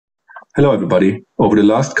Hello everybody. Over the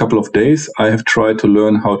last couple of days I have tried to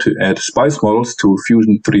learn how to add SPICE models to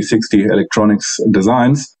Fusion 360 electronics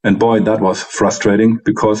designs, and boy, that was frustrating,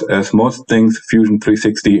 because as most things Fusion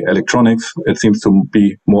 360 electronics, it seems to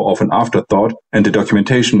be more of an afterthought, and the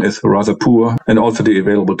documentation is rather poor, and also the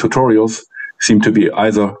available tutorials seem to be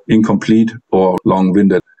either incomplete or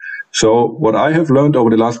long-winded. So what I have learned over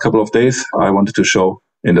the last couple of days I wanted to show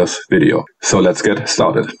in this video. So let's get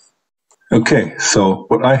started. Okay, so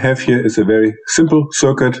what I have here is a very simple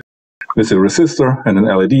circuit with a resistor and an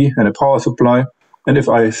LED and a power supply. And if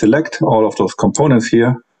I select all of those components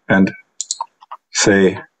here and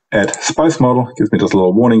say add SPICE model, it gives me this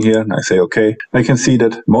little warning here, and I say okay, I can see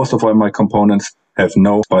that most of all my components have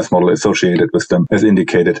no SPICE model associated with them, as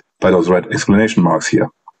indicated by those red exclamation marks here.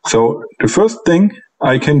 So the first thing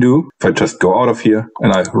I can do, if I just go out of here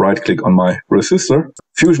and I right click on my resistor,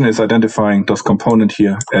 Fusion is identifying this component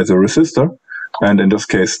here as a resistor, and in this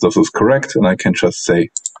case this is correct, and I can just say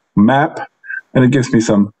map, and it gives me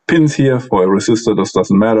some pins here for a resistor. This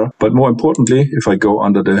doesn't matter, but more importantly, if I go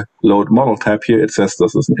under the load model tab here, it says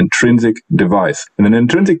this is an intrinsic device, and an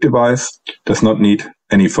intrinsic device does not need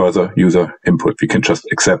any further user input. We can just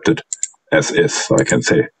accept it as is. So I can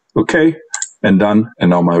say okay and done,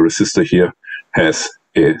 and now my resistor here has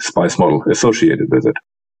a SPICE model associated with it.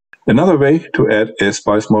 Another way to add a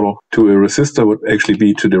SPICE model to a resistor would actually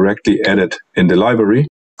be to directly add it in the library.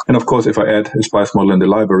 And of course, if I add a SPICE model in the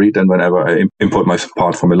library, then whenever I import my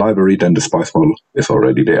part from a library, then the SPICE model is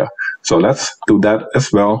already there. So let's do that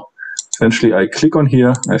as well. Essentially, I click on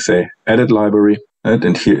here, I say edit library,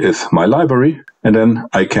 and here is my library. And then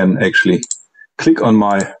I can actually click on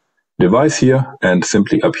my device here, and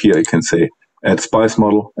simply up here I can say add SPICE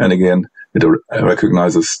model, and again it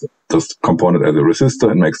recognizes this component as a resistor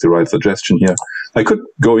and makes the right suggestion here. I could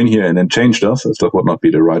go in here and then change this, as that would not be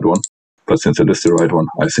the right one, but since it is the right one,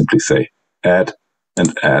 I simply say add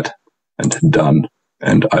and done,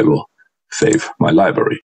 and I will save my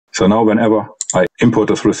library. So now whenever I import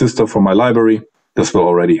this resistor from my library, this will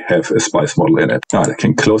already have a SPICE model in it. Now I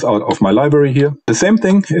can close out of my library here. The same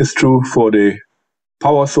thing is true for the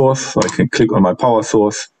power source. So I can click on my power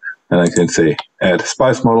source, and I can say add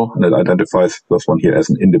SPICE model, and it identifies this one here as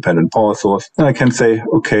an independent power source. And I can say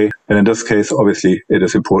okay, and in this case obviously it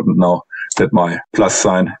is important now that my plus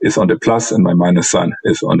sign is on the plus and my minus sign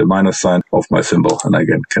is on the minus sign of my symbol, and I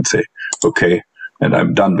again can say okay, and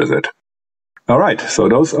I'm done with it. Alright, so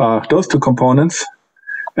those are those two components.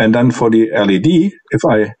 And then for the LED, if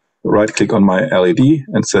I right click on my LED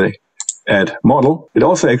and say add model, it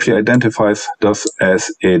also actually identifies this as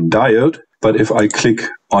a diode. But if I click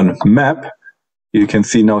on map, you can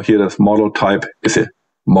see now here this model type is a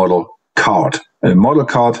model card. And a model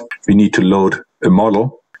card, we need to load a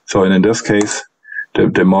model. So in this case,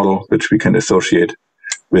 the model which we can associate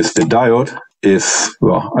with the diode is,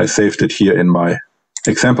 well, I saved it here in my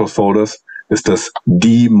example folders, is this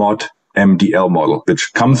DMOD MDL model,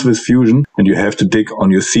 which comes with Fusion, and you have to dig on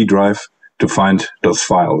your C drive to find those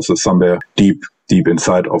files. So somewhere deep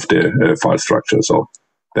inside of the file structure. So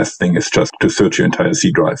best thing is just to search your entire C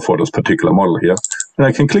drive for this particular model here. And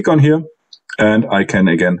I can click on here, and I can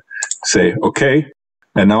again say okay.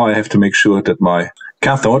 And now I have to make sure that my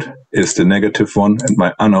cathode is the negative one and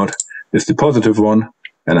my anode is the positive one.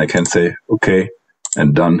 And I can say okay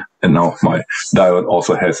and done. And now my diode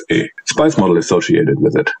also has a SPICE model associated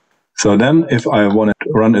with it. So then if I want to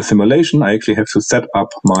run a simulation, I actually have to set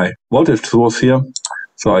up my voltage source here.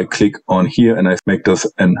 So I click on here and I make this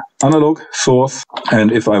an analog source.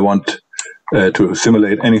 And if I want to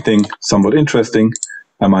simulate anything somewhat interesting,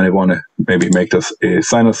 I might want to maybe make this a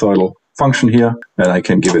sinusoidal function here. And I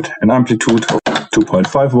can give it an amplitude of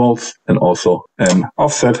 2.5 volts and also an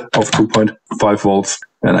offset of 2.5 volts.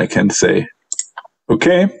 And I can say,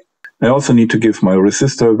 okay. I also need to give my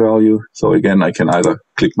resistor a value. So again, I can either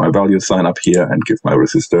click my value sign up here and give my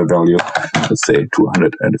resistor a value. Let's say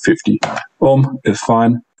 250 ohm is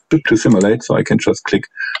fine to simulate. So I can just click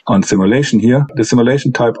on simulation here. The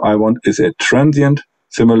simulation type I want is a transient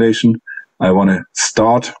simulation. I want to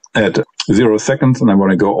start at 0 seconds and I want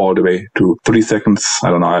to go all the way to 3 seconds. I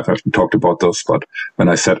don't know, I haven't talked about this, but when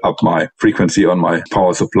I set up my frequency on my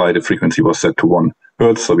power supply, the frequency was set to 1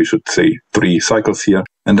 Hertz. So we should say 3 cycles here.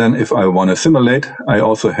 And then if I want to simulate, I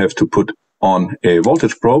also have to put on a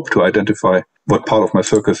voltage probe to identify what part of my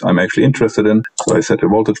circuit I'm actually interested in. So I set a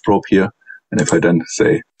voltage probe here. And if I then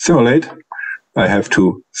say simulate, I have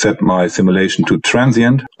to set my simulation to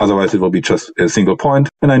transient. Otherwise, it will be just a single point.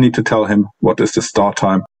 And I need to tell him what is the start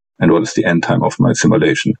time and what is the end time of my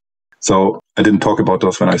simulation. So I didn't talk about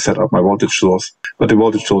those when I set up my voltage source, but the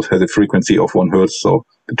voltage source has a frequency of 1 Hertz. So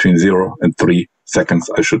between 0 and 3 seconds,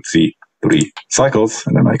 I should see 3 cycles,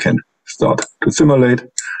 and then I can start to simulate.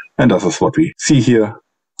 And this is what we see here,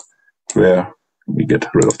 where we get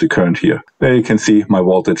rid of the current here. There you can see my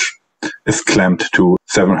voltage is clamped to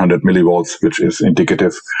 700 millivolts, which is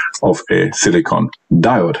indicative of a silicon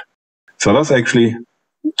diode. So that's actually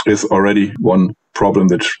is already one problem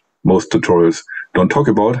which most tutorials don't talk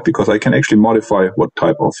about, because I can actually modify what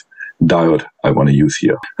type of diode I want to use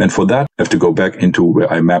here. And for that, I have to go back into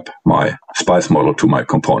where I map my SPICE model to my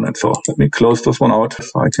component. So let me close this one out.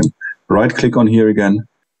 So I can right click on here again,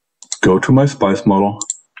 go to my SPICE model,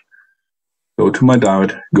 go to my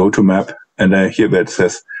diode, go to map, and here where it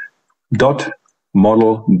says dot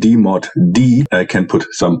model DMOD D, I can put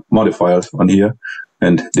some modifiers on here,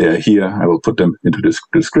 and they're here. I will put them into the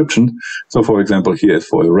description. So for example, here is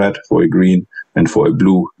for a red, for a green, and for a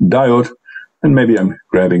blue diode. And maybe I'm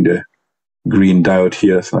grabbing the green diode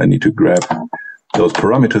here, so I need to grab those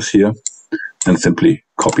parameters here and simply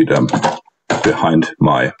copy them behind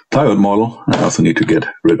my diode model. I also need to get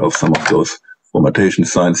rid of some of those formattation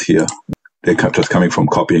signs here. They're just coming from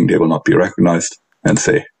copying, they will not be recognized, and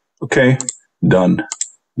say, okay, done,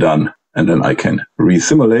 done. And then I can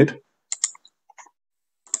re-simulate.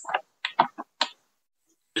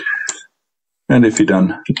 And if we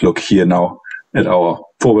then look here now at our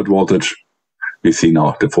forward voltage, we see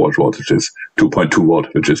now the forward voltage is 2.2 volt,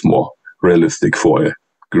 which is more realistic for a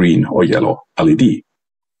green or yellow LED.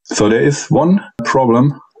 So there is one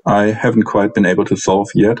problem I haven't quite been able to solve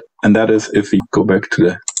yet, and that is if we go back to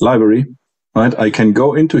the library, right? I can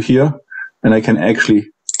go into here and I can actually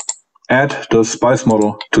add the SPICE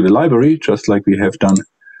model to the library, just like we have done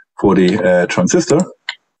for the transistor,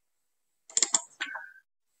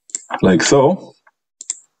 like so.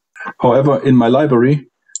 However, in my library,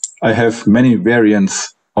 I have many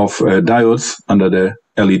variants of diodes under the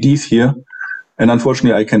LEDs here. And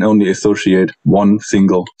unfortunately, I can only associate one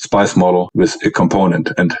single SPICE model with a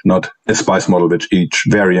component and not a SPICE model with each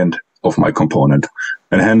variant of my component.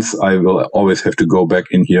 And hence, I will always have to go back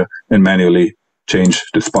in here and manually change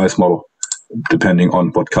the SPICE model depending on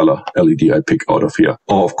what color LED I pick out of here.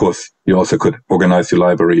 Or of course, you also could organize your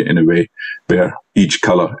library in a way where each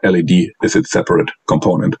color LED is its separate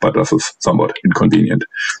component, but this is somewhat inconvenient.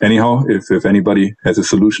 Anyhow, if anybody has a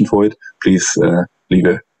solution for it, please leave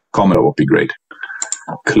a comment, that would be great.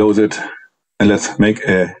 Close it, and let's make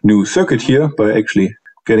a new circuit here by actually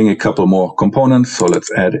getting a couple more components. So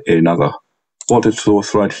let's add another voltage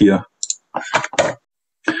source right here.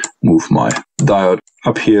 Move my diode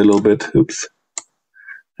up here a little bit. Oops.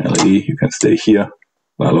 LED, you can stay here.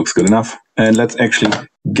 That looks good enough. And let's actually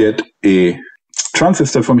get a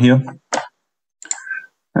transistor from here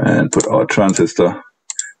and put our transistor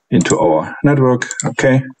into our network.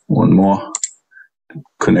 Okay, one more.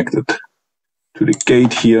 Connect it to the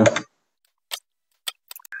gate here.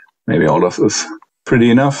 Maybe all of this is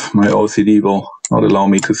pretty enough. My OCD will not allow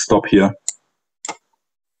me to stop here.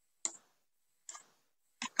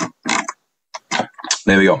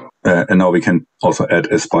 There we go. And now we can also add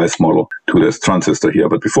a SPICE model to this transistor here.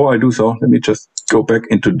 But before I do so, let me just go back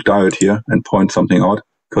into the diode here and point something out.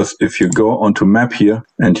 Because if you go onto map here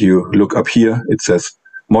and you look up here, it says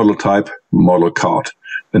model type, model card.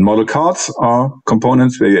 And model cards are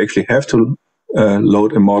components where you actually have to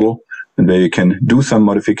load a model and where you can do some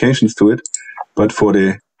modifications to it. But for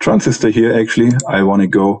the transistor here, actually, I want to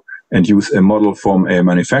go and use a model from a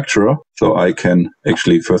manufacturer. So I can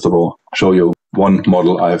actually, first of all, show you one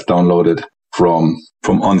model I've downloaded from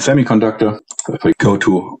On Semiconductor. So if I go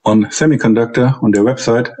to On Semiconductor on their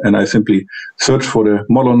website and I simply search for the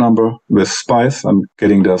model number with SPICE, I'm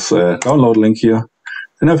getting this download link here.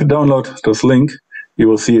 And if I download this link, you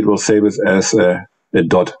will see it will save it as a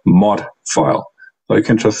 .mod file. So I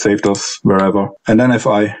can just save this wherever. And then if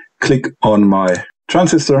I click on my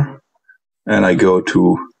transistor and I go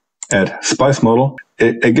to add SPICE model,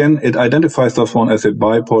 it identifies this one as a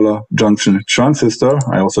bipolar junction transistor.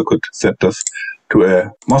 I also could set this to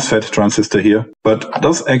a MOSFET transistor here, but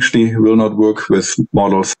this actually will not work with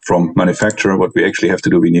models from manufacturer. What we actually have to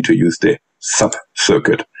do, we need to use the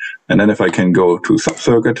sub-circuit. And then if I can go to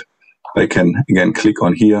sub-circuit, I can again click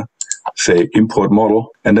on here, say import model,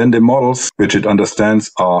 and then the models which it understands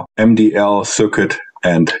are MDL, circuit,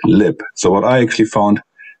 and lib. So what I actually found,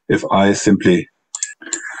 if I simply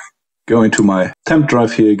go into my temp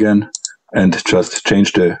drive here again and just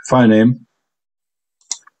change the file name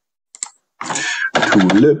to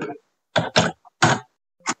lib,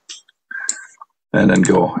 and then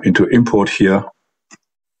go into import here,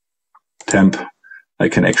 temp, I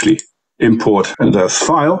can actually import this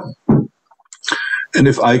file. And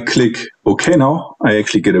if I click OK now, I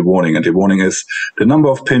actually get a warning. And the warning is the number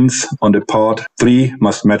of pins on the part 3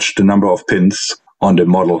 must match the number of pins on the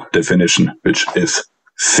model definition, which is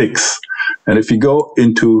 6. And if you go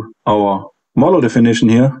into our model definition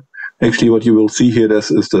here, actually what you will see here is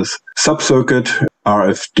this sub-circuit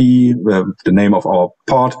RFD, the name of our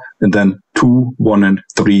part, and then 2, 1, and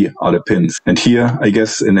 3 are the pins. And here, I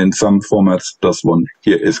guess in some formats, this one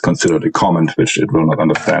here is considered a comment, which it will not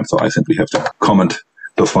understand. So I simply have to comment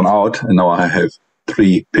this one out. And now I have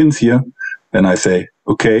 3 pins here. And I say,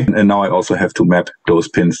 okay. And now I also have to map those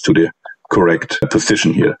pins to the correct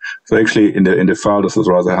position here. So actually in the file, this is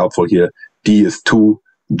rather helpful here. D is 2,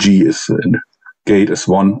 G is gate is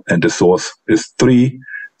 1, and the source is 3.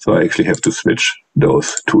 So I actually have to switch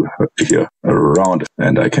those two here around,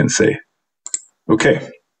 and I can say, okay,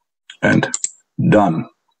 and done.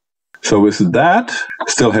 So with that,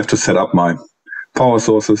 still have to set up my power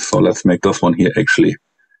sources. So let's make this one here actually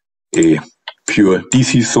a pure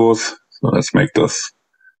DC source. So let's make this,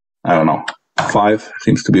 I don't know, 5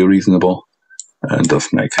 seems to be reasonable. And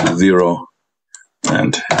just make 0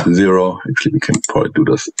 and 0. Actually, we can probably do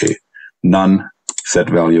this a none set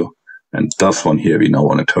value. And this one here, we now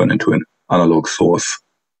want to turn into an analog source.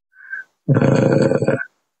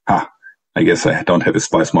 I guess I don't have a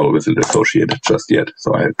spice model with it associated just yet.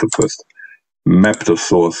 So I have to first map the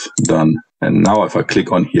source, done. And now if I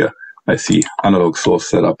click on here, I see analog source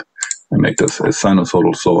setup. I make this a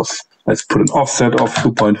sinusoidal source. Let's put an offset of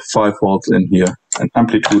 2.5 volts in here, an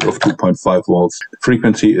amplitude of 2.5 volts. The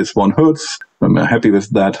frequency is 1 Hertz. When I'm happy with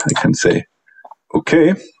that, I can say,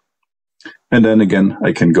 okay. And then again,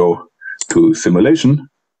 I can go to simulation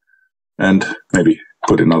and maybe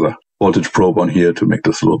put another voltage probe on here to make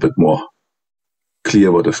this a little bit more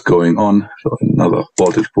clear what is going on. So another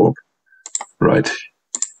voltage probe right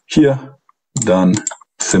here, done,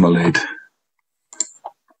 simulate.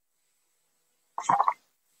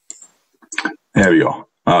 There we go.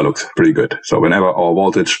 Looks pretty good. So whenever our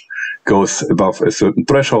voltage goes above a certain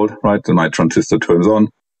threshold, right, then my transistor turns on.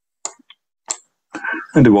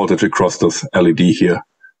 And the voltage across this LED here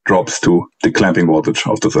drops to the clamping voltage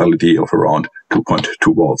of this LED of around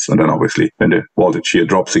 2.2 volts. And then obviously when the voltage here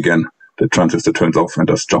drops again, the transistor turns off and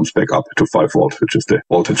just jumps back up to 5 volts, which is the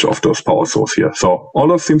voltage of this power source here. So all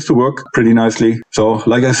that seems to work pretty nicely. So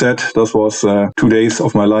like I said, this was 2 days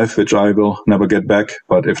of my life, which I will never get back.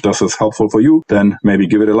 But if this is helpful for you, then maybe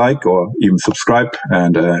give it a like or even subscribe,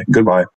 and goodbye.